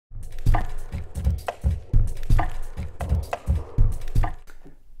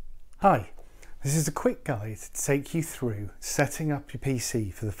Hi, this is a quick guide to take you through setting up your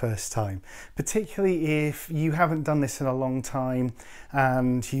PC for the first time, particularly if you haven't done this in a long time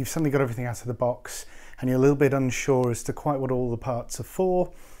and you've suddenly got everything out of the box and you're a little bit unsure as to quite what all the parts are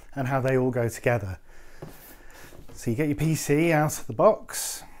for and how they all go together. So you get your PC out of the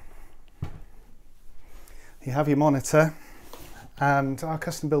box, you have your monitor, and our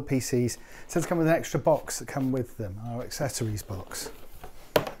custom build PCs tend to come with an extra box that come with them, our accessories box.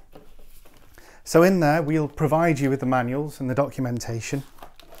 So in there we'll provide you with the manuals and the documentation.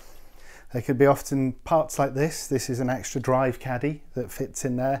 There could be often parts like this. This is an extra drive caddy that fits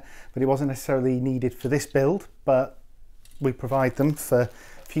in there, but it wasn't necessarily needed for this build, but we provide them for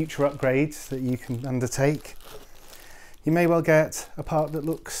future upgrades that you can undertake. You may well get a part that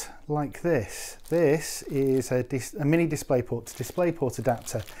looks like this. This is a mini DisplayPort to DisplayPort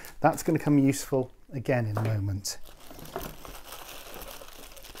adapter. That's going to come useful again in a moment.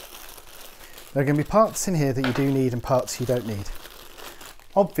 There are going to be parts in here that you do need and parts you don't need.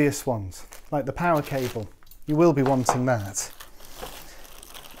 Obvious ones, like the power cable, you will be wanting that.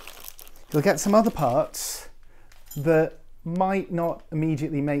 You'll get some other parts that might not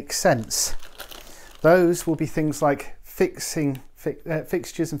immediately make sense. Those will be things like fixtures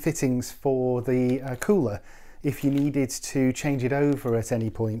and fittings for the cooler if you needed to change it over at any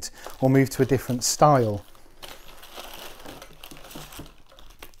point or move to a different style.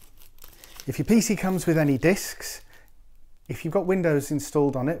 If your PC comes with any discs, if you've got Windows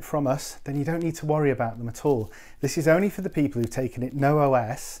installed on it from us, then you don't need to worry about them at all. This is only for the people who've taken it no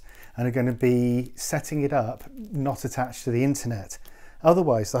OS and are going to be setting it up not attached to the internet.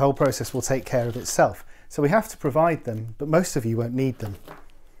 Otherwise, the whole process will take care of itself. So we have to provide them, but most of you won't need them.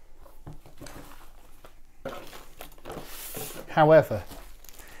 However,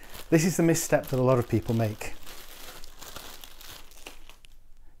 this is the misstep that a lot of people make.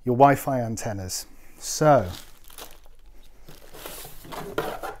 Your Wi-Fi antennas. So,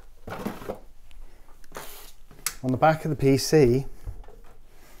 on the back of the PC,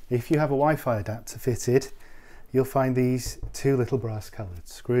 if you have a Wi-Fi adapter fitted, you'll find these two little brass coloured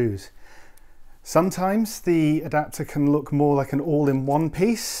screws. Sometimes the adapter can look more like an all-in-one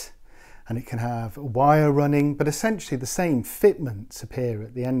piece and it can have a wire running, but essentially the same fitments appear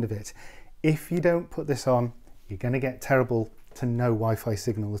at the end of it. If you don't put this on, you're going to get terrible to no Wi-Fi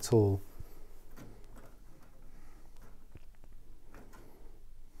signal at all.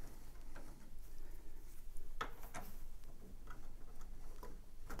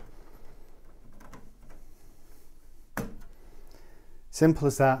 Simple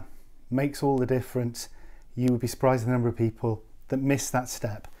as that, makes all the difference. You would be surprised at the number of people that miss that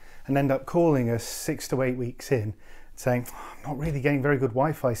step and end up calling us 6 to 8 weeks in saying, I'm not really getting very good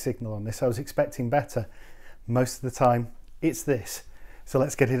Wi-Fi signal on this, I was expecting better. Most of the time it's this, so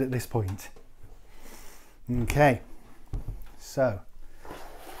let's get it at this point. Okay, so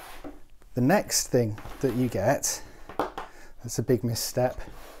the next thing that you get, that's a big misstep,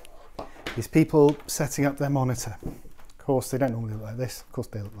 is people setting up their monitor. Of course they don't normally look like this, of course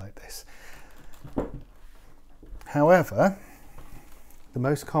they look like this. However, the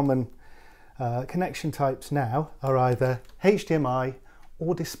most common connection types now are either HDMI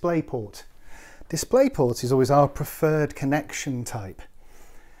or DisplayPort. DisplayPort is always our preferred connection type,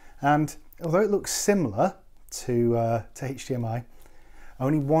 and although it looks similar to HDMI,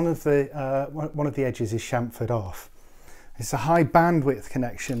 only one of the edges is chamfered off. It's a high bandwidth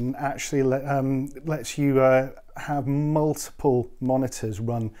connection, actually lets you have multiple monitors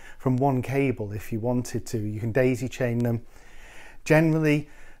run from one cable if you wanted to. You can daisy chain them. Generally,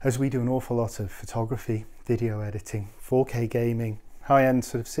 as we do an awful lot of photography, video editing, 4K gaming, high-end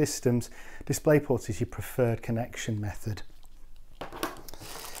sort of systems, DisplayPort is your preferred connection method.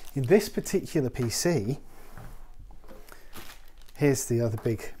 In this particular PC, here's the other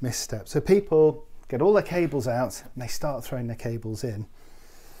big misstep. So people get all their cables out and they start throwing their cables in.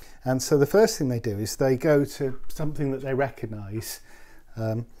 And so the first thing they do is they go to something that they recognise,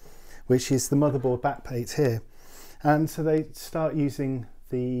 which is the motherboard backplate here. And so they start using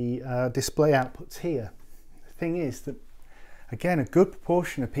the display outputs here. The thing is that, again, a good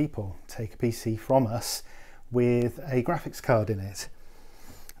proportion of people take a PC from us with a graphics card in it.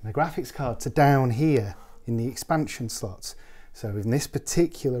 And the graphics cards are down here in the expansion slots. So in this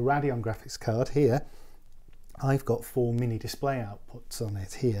particular Radeon graphics card here, I've got 4 mini display outputs on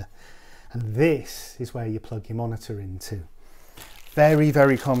it here. And this is where you plug your monitor into. Very,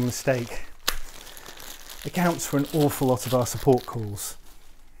 very common mistake. Accounts for an awful lot of our support calls.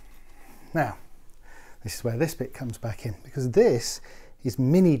 Now, this is where this bit comes back in, because this is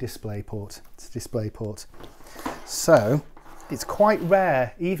mini DisplayPort to DisplayPort. So it's quite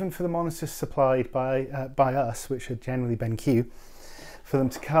rare, even for the monitors supplied by us, which are generally BenQ, for them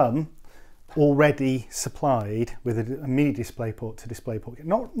to come already supplied with a mini DisplayPort to DisplayPort.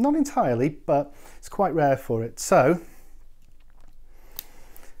 Not entirely, but it's quite rare for it. So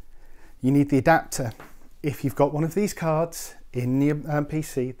you need the adapter. If you've got one of these cards in your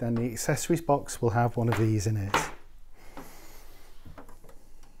PC, then the accessories box will have one of these in it.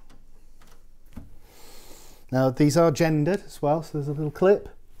 Now these are gendered as well, so there's a little clip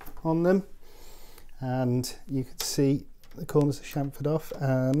on them, and you can see the corners are chamfered off,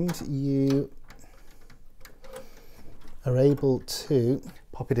 and you are able to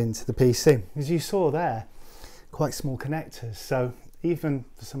pop it into the PC. As you saw there, quite small connectors, so even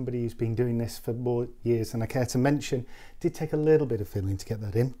for somebody who's been doing this for more years than I care to mention, it did take a little bit of fiddling to get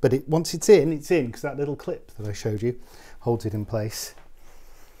that in, but once it's in, because that little clip that I showed you holds it in place.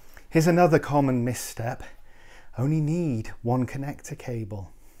 Here's another common misstep. Only need one connector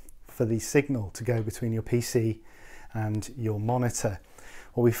cable for the signal to go between your PC and your monitor.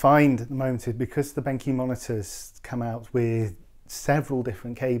 What we find at the moment is, because the BenQ monitors come out with several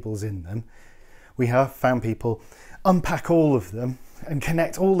different cables in them, we have found people unpack all of them and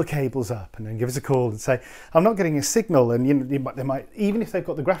connect all the cables up and then give us a call and say, I'm not getting a signal. And they might, even if they've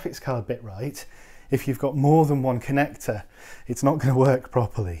got the graphics card bit right, if you've got more than one connector, it's not going to work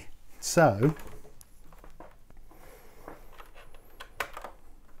properly. So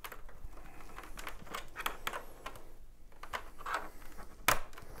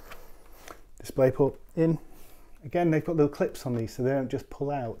DisplayPort in. Again, they've got little clips on these so they don't just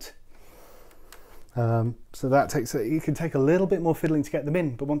pull out. So that takes, you can take a little bit more fiddling to get them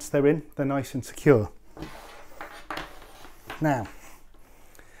in, but once they're in, they're nice and secure. Now,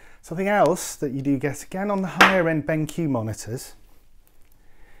 something else that you do get again on the higher end BenQ monitors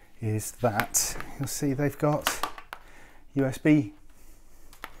is that you'll see they've got USB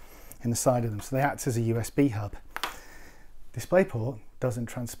in the side of them, so they act as a USB hub. DisplayPort doesn't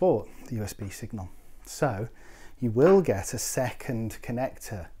transport the USB signal, so you will get a second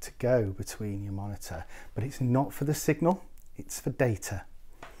connector to go between your monitor, but it's not for the signal, it's for data.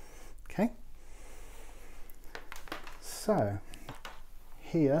 Okay, so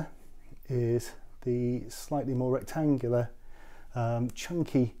here is the slightly more rectangular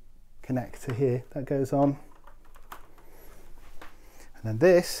chunky connector here that goes on, and then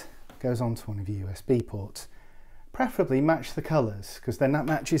this goes on to one of your USB ports. Preferably match the colours, because then that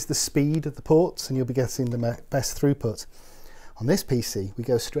matches the speed of the ports and you'll be getting the best throughput. On this PC we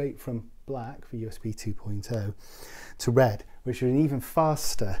go straight from black for USB 2.0 to red, which is an even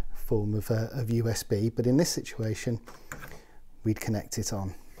faster form of USB, but in this situation we'd connect it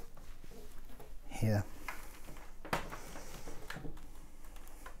on here.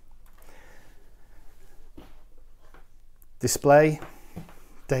 Display,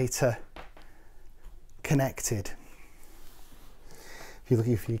 data, connected. If you're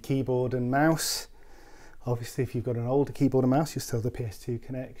looking for your keyboard and mouse, obviously if you've got an older keyboard and mouse, you'll still have the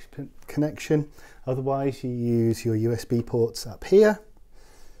PS2 connection. Otherwise you use your USB ports up here.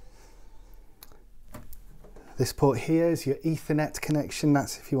 This port here is your Ethernet connection,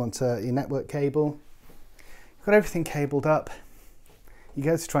 that's if you want your network cable. You've got everything cabled up. You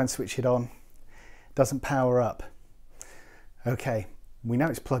go to try and switch it on, it doesn't power up. Okay, we know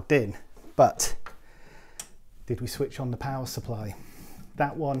it's plugged in, but did we switch on the power supply?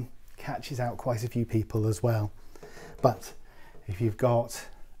 That one catches out quite a few people as well. But if you've got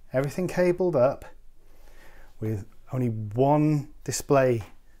everything cabled up with only one display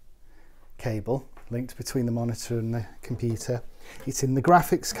cable linked between the monitor and the computer, it's in the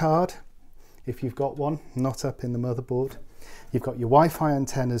graphics card if you've got one, not up in the motherboard. You've got your Wi-Fi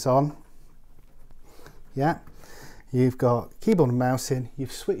antennas on, yeah. You've got keyboard and mouse in,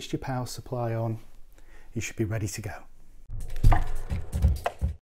 you've switched your power supply on, you should be ready to go.